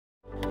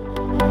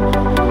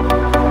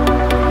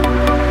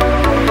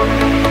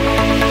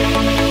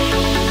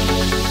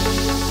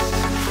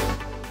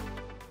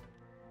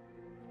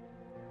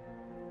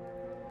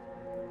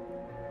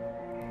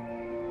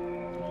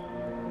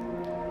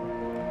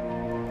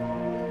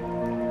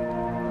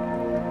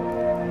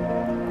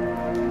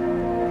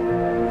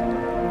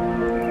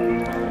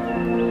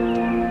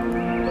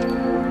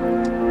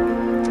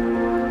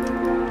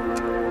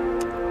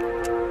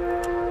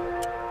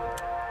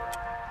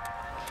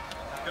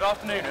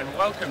and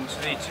welcome to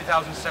the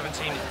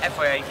 2017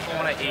 FIA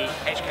Formula E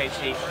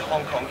HKT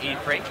Hong Kong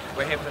E-Prix.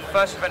 We're here for the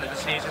first event of the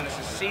season. This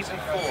is season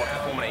 4 of the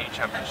Formula E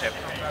Championship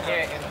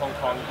here in Hong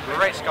Kong.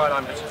 Great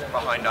skyline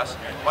behind us.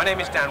 My name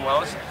is Dan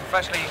Wells.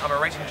 Professionally, I'm a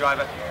racing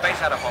driver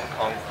based out of Hong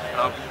Kong, and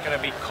I'm going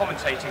to be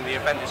commentating the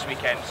event this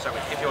weekend. So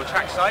if you're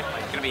trackside,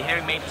 you're going to be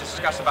hearing me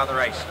discuss about the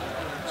race.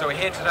 So we're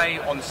here today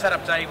on the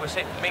setup day. We're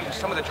meeting with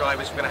some of the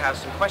drivers. We're going to have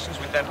some questions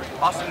with them,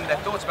 asking them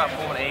their thoughts about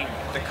Formula E,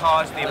 the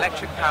cars, the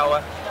electric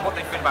power, what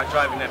they feel about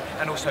driving them,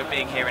 and also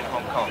being here in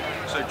Hong Kong.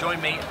 So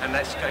join me and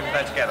let's go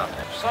there together.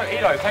 So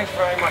Ido, thanks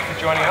very much for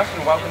joining us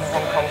and welcome to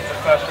Hong Kong for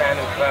the first round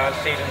of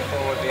season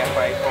 4 of the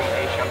FIA Formula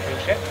E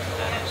Championship.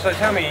 So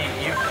tell me,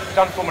 you've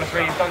done Formula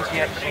 3, you've done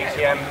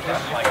GTM, this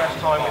is your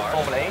first time with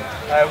Formula E.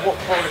 What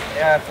brought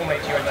Formula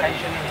E to your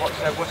attention?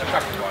 What's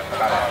attractive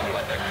about it?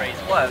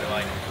 Well,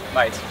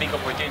 mate, it's a big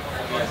opportunity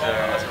for me as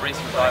a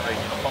racing driver.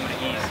 You know, Formula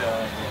E is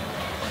a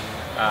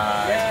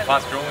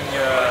fast-growing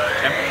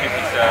championship.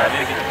 It's a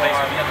little bit the place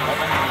for me at the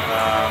moment.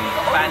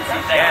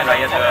 Yeah, and I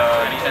had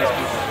a chance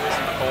to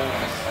listen to Paul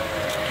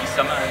this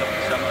summer, end of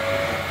the summer.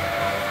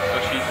 So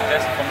she's the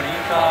test Formula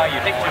E car.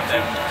 You take one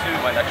them too,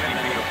 and actually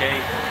pretty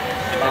okay.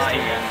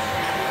 Testing and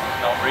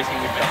now racing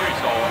with Victory.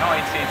 So no,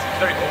 it's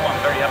very cool. I'm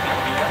very happy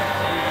to be here.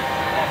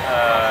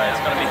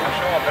 It's going to be for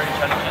sure a very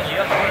challenging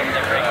year.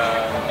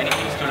 Many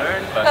things to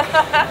learn, but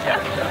yeah,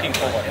 looking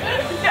forward.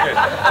 Good.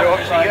 So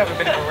obviously you have a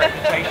bit of a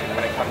reputation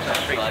when it comes to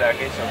street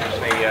circuits.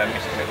 Obviously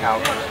Mr. Macau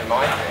comes to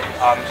mind.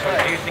 So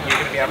do you think you're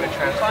going to be able to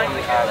transform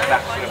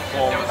that sort of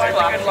form over to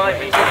the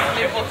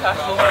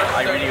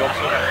I really hope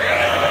so.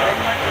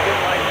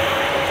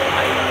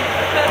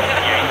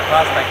 In the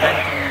past I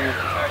tend to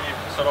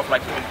sort of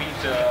like to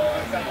compete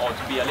or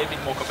to be a little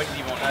bit more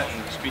competitive on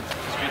street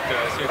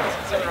circuits.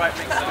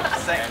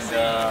 And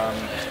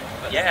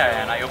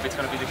yeah, and I hope it's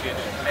going to be the case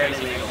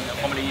in the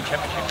Formula E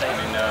Championship. I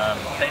mean,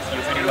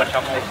 you pretty much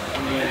have only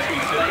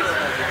street circuits,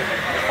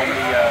 the Formula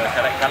E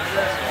calendar,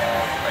 so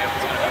I hope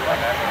it's going to be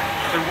like that.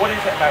 So what is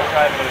it about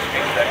driving on a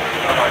street circuit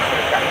that you find so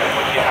attractive?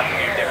 What do you have to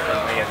do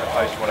differently as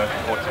opposed to what a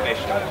more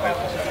traditional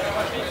open circuit?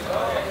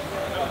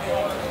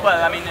 Well,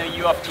 I mean,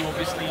 you have to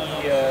obviously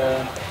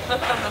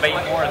pay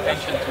more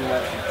attention to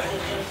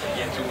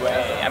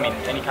I mean,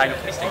 any kind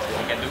of mistakes that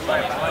you can do. If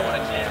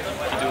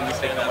you do a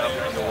mistake, nobody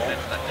can go wrong.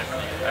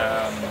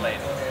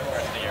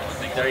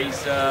 There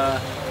is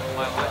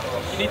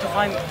you need to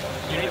find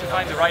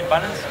the right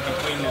balance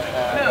between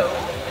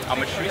how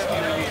much risk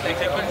you take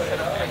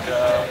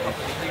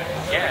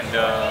and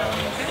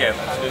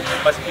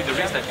basically the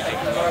risk that you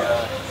take.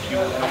 If you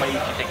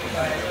take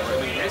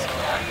risk,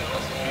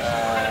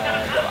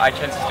 there are high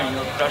chances to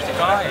crash the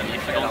car, and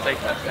if you don't take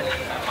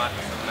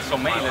so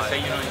many, let's say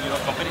you're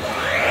not competitive.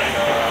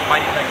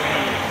 Find it like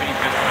really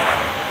good.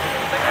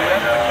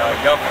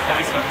 You have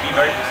obviously to be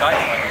very precise.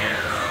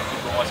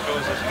 To go as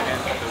close as you can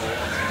to the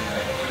walls.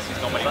 This is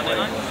normally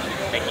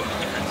making the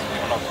difference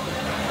or not.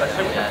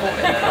 So with the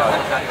Formula E cars,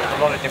 there's a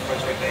lot of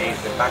difference with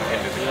the back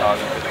end of the cars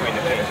between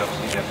the teams,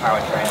 obviously the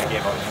powertrain, the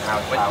gearbox, and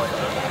how it's powered.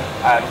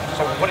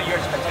 So what are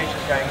your expectations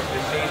going into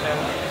the season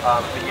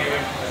for you,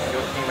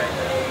 your teammates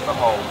as a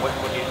whole? What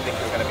do you think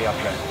you're going to be up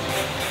against?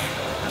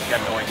 I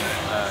have no idea,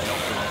 no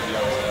clue, to be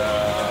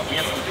honest. We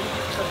had some really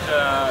difficult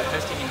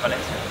testing in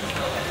Valencia.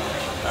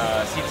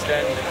 Since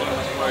then, the team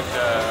has worked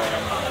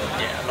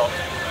a lot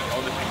in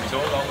order to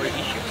resolve our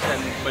issues,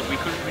 but we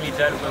couldn't really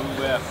tell where we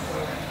were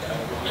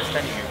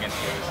standing against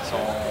the others. So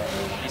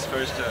this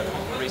first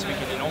race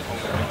weekend in Hong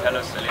Kong will tell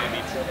us a little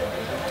bit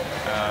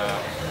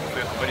if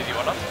we're competitive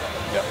or not.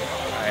 Yeah.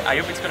 I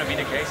hope it's going to be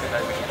the case and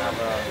that we can have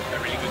a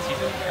really good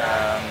season.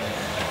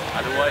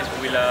 Otherwise,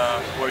 we will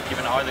work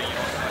even harder,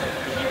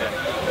 to be the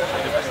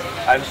best.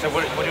 So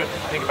what do you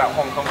think about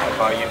Hong Kong so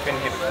far? You've been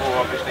here before,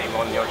 obviously,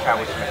 on your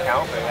travels to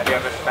Macau, but have you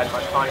ever spent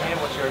much time here?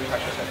 What's your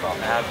impression so far?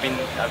 I've been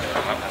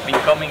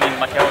coming in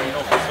Macau,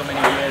 for so many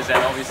years,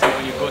 and obviously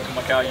when you go to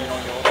Macau, you're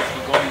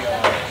obviously going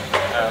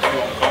through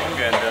Hong Kong,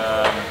 and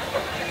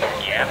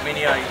yeah, I've been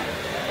here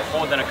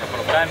more than a couple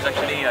of times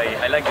actually.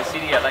 I like the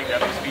city, I like the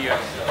atmosphere.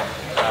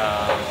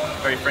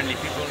 Very friendly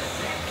people.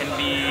 Can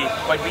be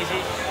quite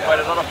busy, quite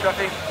a lot of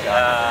traffic,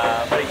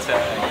 but it's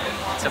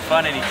a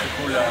fun and it's a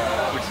cool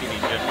city.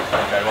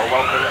 Okay, well,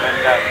 welcome, and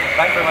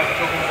thanks very much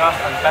for talking with us,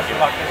 and best of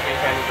luck this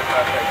weekend with the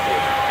first race.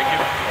 Thank you.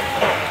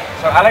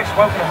 So Alex,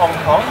 welcome to Hong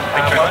Kong.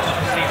 Welcome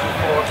to season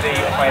 4 of the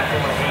FIA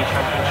Formula E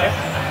Championship.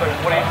 So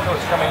what are your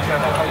thoughts coming to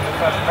Hong Kong for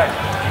the first event?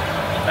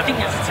 I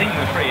think as a team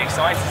we're pretty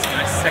excited. It's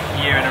the second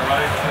year in a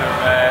row for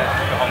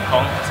Hong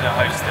Kong to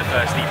host the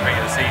first E-Prix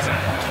of the season.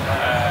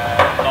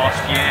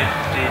 Last year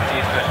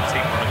the first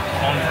team were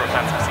on for a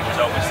fantastic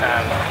result with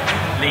Sam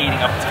leading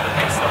up to the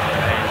pit stop and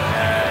then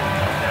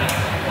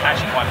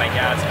actually quite make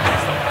it out to the pit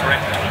stop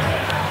correctly.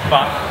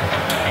 But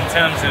in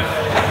terms of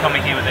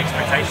coming here with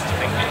expectations, I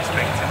think we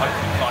expect to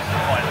hopefully fight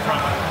at the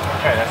front.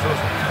 Okay, that's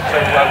awesome. So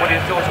what are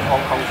your thoughts on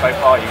Hong Kong so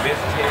far? You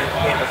visited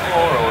here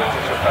before, or is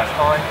this your first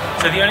time?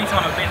 So the only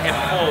time I've been here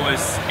before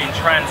was in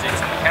transit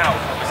to Macau,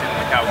 obviously the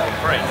Macau Grand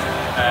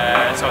Prix.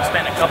 So I've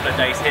spent a couple of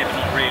days here but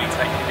not really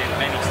taken in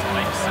many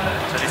sites.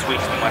 So this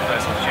week's been my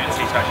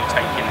to actually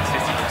take in the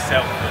city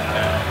itself, and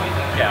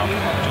yeah, I'm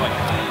enjoying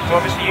it. So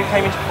obviously you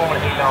came into Formula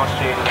E last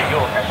year in New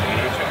York.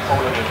 Actually, you took pole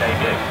on your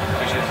debut,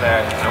 which is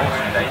an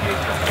awesome debut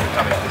to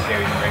come into the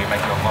series and really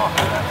make your mark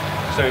on that.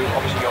 So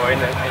obviously you're in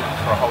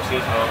for a whole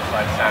season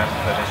alongside Sam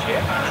for this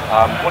year.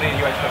 What are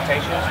your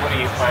expectations? What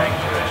are you planning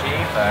to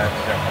achieve?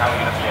 How are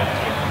you looking at the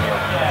team from your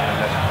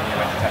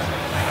test?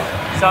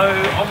 So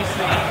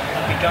obviously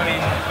we go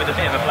in with a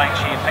bit of a blank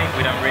sheet of paper.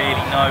 We don't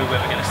really know where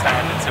we're going to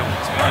stand until,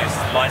 to be honest,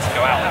 the lights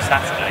go out on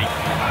Saturday.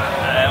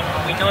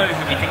 We know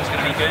who we think is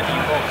going to be good.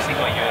 You've obviously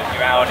got your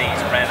Audis,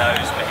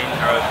 Renaults,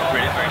 Mahindra, a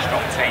really very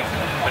strong team,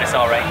 but it's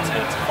our aim to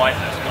fight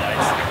those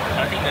guys. And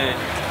I think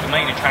the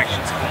main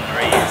attraction to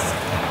Formula E is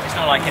it's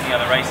not like any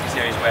other racing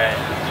series where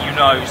you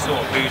know sort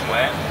of who's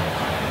where.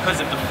 Because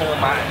of the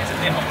format, it's a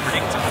bit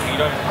unpredictable. You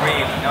don't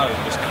really know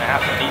what's going to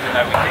happen, even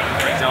though we think,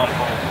 for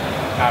example,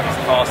 Audi's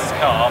the fastest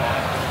car.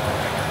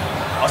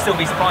 I'll still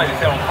be surprised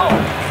if they're on pole,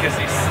 because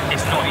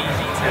it's not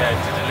easy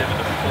to deliver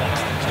the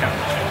performance in this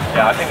championship.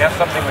 Yeah, I think that's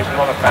something which a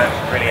lot of fans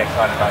are really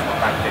excited about, the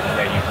fact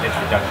that you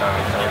literally don't know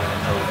until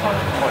the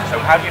final point.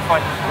 So how do you find,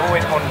 you've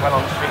always gone well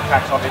on street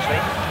tracks obviously,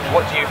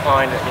 what do you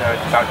find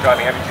about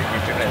driving everything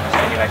you've driven in the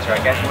simulator,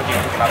 I guess? What do you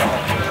think about the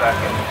Hong Kong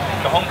circuit?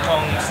 The Hong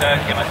Kong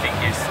circuit I think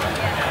is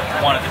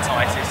one of the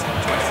tightest and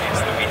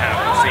twistiest that we have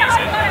all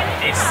season.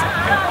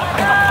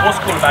 What's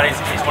cool about it is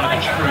it's one of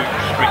the true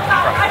street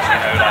tracks,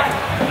 like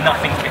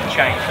nothing's been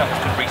changed,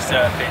 nothing's been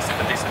resurfaced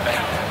for this event.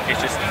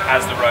 It's just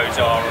as the roads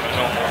are on a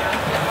normal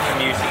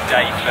commuting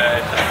day for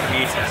the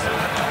commuters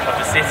of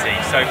the city.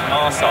 So from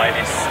our side,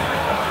 it's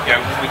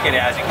we get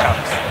it as it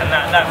comes, and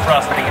that for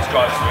us I think is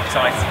drivers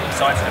are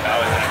excited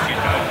about it.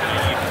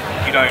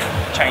 You don't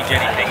change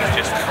anything. It's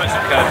just put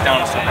some curves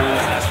down, some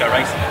rules, and let's go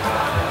racing.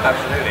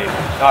 Absolutely.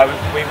 No,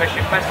 we wish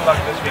you best of luck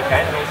this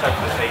weekend and also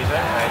for the season,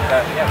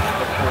 and yeah,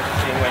 we look forward to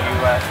seeing where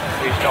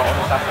you start on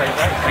the Saturday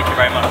race. Thank you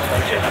very much.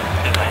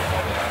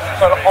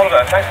 So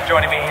Oliver, thanks for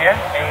joining me here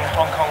in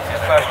Hong Kong for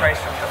the first race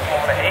of the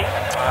Formula E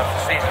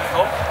for season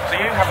 4. So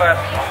you have a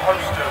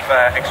host of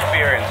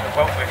experience, a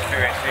wealth of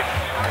experience in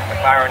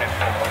McLaren and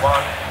Formula 1,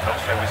 and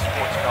also with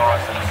sports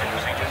cars and single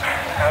seaters.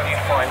 How do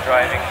you find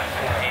driving a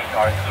Formula E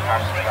car in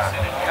comparison to that?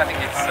 I think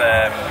it's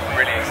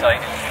really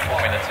exciting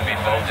formula to be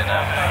involved in.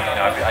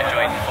 I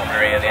joined Formula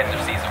E at the end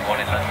of season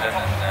 1 in London,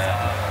 and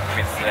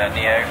with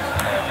Neo,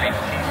 been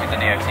with the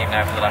Neo team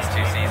now for the last 2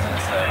 seasons.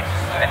 So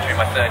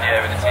entering my 3rd year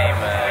with the team,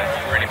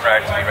 really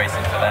proud to be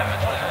racing for them.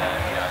 And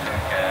I think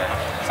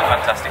it's a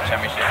fantastic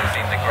championship. We've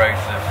seen the growth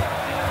of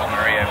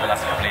Formula E over the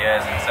last couple of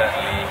years, and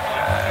certainly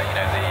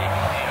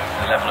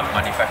the level of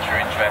manufacturer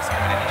interest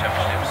coming in the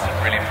championships is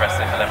really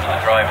impressive. The level of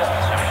the drivers in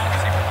the championship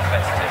is super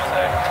competitive. So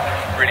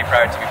really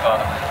proud to be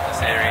part of the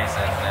series,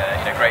 and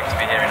great to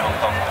be here in Hong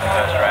Kong for the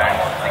first round.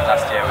 I think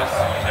last year was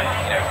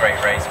a great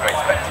race, great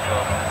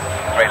spectacle,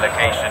 great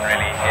location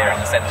really here in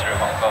the centre of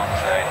Hong Kong.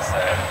 So it's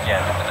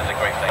another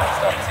great place to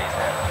start the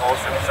season.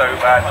 Awesome. So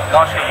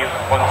last year you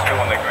won 2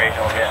 on the grid,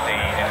 obviously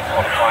in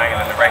qualifying,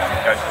 and then the race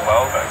didn't go so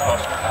well. But of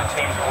course the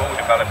teams are all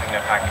developing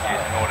their packages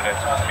in order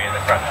to be in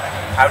the front.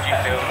 How do you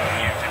feel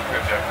you've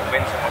improved over the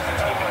winter? What's the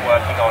team been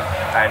working on,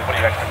 and what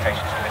are your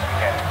expectations for this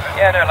weekend?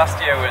 Yeah, no, last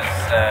year was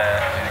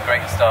a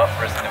great start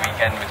for us in the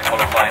weekend with the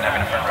qualifying,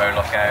 having a front row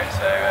lockout.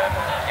 So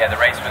the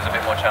race was a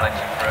bit more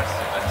challenging for us,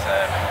 but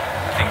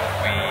I think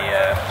we've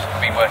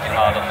been working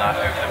hard on that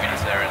over the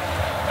winter, and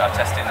our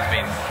testing has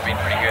been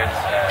pretty good.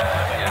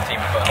 The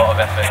team put a lot of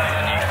effort into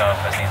the new car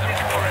for season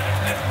 4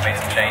 and made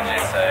some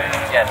changes. So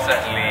yeah,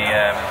 certainly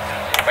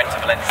went to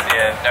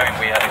Valencia knowing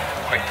we had a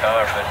quick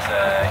car, but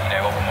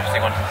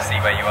obviously wanted to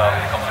see where you are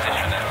with the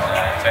competition, and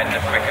to end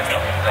up quickest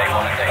on day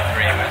 1 and day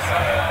 3 was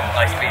a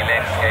nice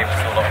feeling, gave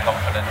us a lot of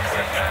confidence,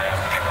 and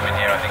coming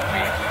here I think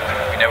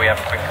we know we have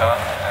a quick car.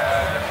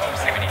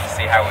 Obviously we need to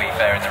see how we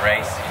fare in the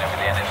race,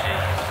 with the energy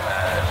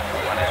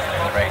management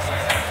in the race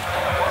is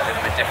a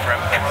little bit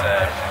different,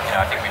 but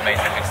I think we made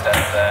some good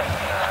steps there,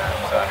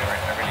 so I'm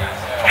really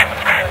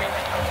confident.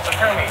 So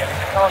tell me,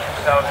 the cars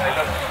themselves, they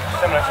look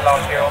similar to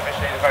last year,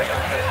 obviously.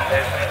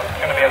 There's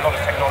going to be a lot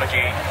of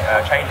technology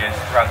changes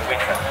throughout the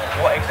winter.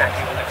 What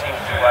exactly will the teams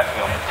be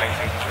working on between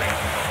season 3 and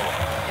season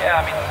 4?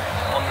 Yeah, I mean,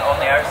 on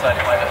the outside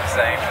it might look the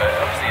same, but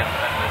obviously on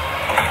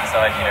the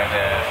inside,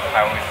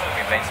 how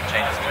we've made some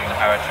changes to the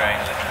powertrain,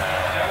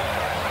 and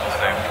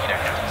also,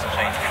 some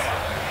changes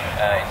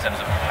in terms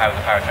of how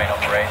the powertrain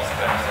operates.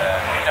 But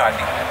I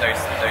think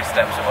those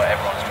steps are what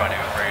everyone's trying to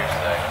improve.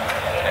 So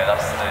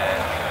that's the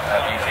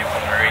beauty of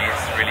Formula E,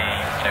 is really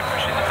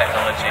pushing the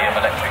technology of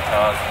electric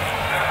cars,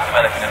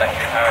 developing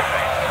electric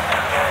powertrains.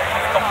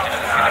 The competition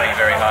is going to be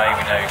very high.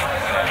 We know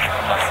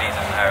from last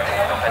season how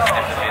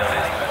competitive the field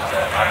is,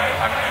 but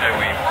I'm sure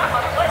we've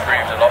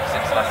improved a lot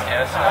since last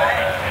year. So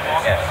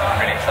I'm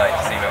really excited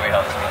to see where we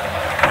are this weekend.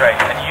 Great,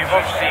 and you've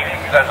obviously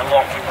learned a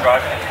lot from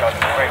driving these cars.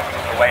 It's a great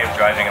way of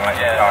driving an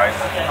electric car in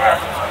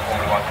comparison to a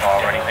Formula 1 car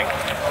or anything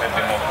a little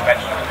bit more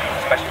conventional,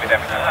 especially with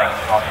everything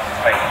taking part in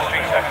space and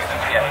street circuits.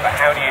 Yeah, but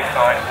how do you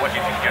find, what do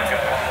you think your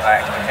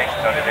expectations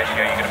are this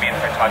year? Are you going to be in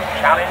for a type of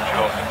challenge,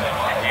 or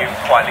are you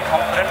quietly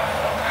confident?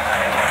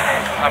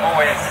 I'm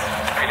always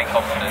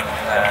confident.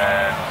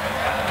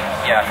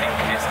 Yeah, I think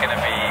it's going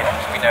to be.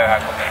 We know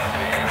how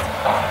competitive it is.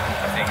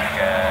 I think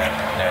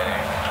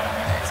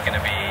it's going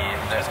to be.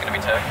 It's going to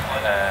be tough.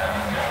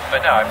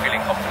 But no, I'm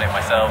feeling confident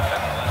myself,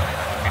 and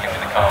feeling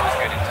that the car was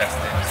good in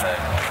testing. So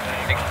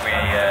I think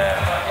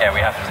we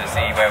have to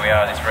see where we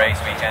are this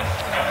race weekend.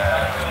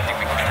 I think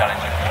we can be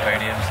challenging for the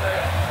podium. So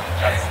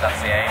that's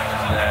the aim.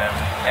 And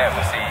yeah,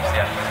 we'll see. See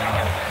how this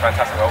weekend.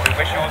 Fantastic. Well, we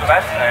wish you all the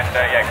best, and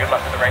yeah, good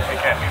luck with the race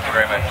weekend. Thank you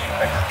very much.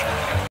 Thanks.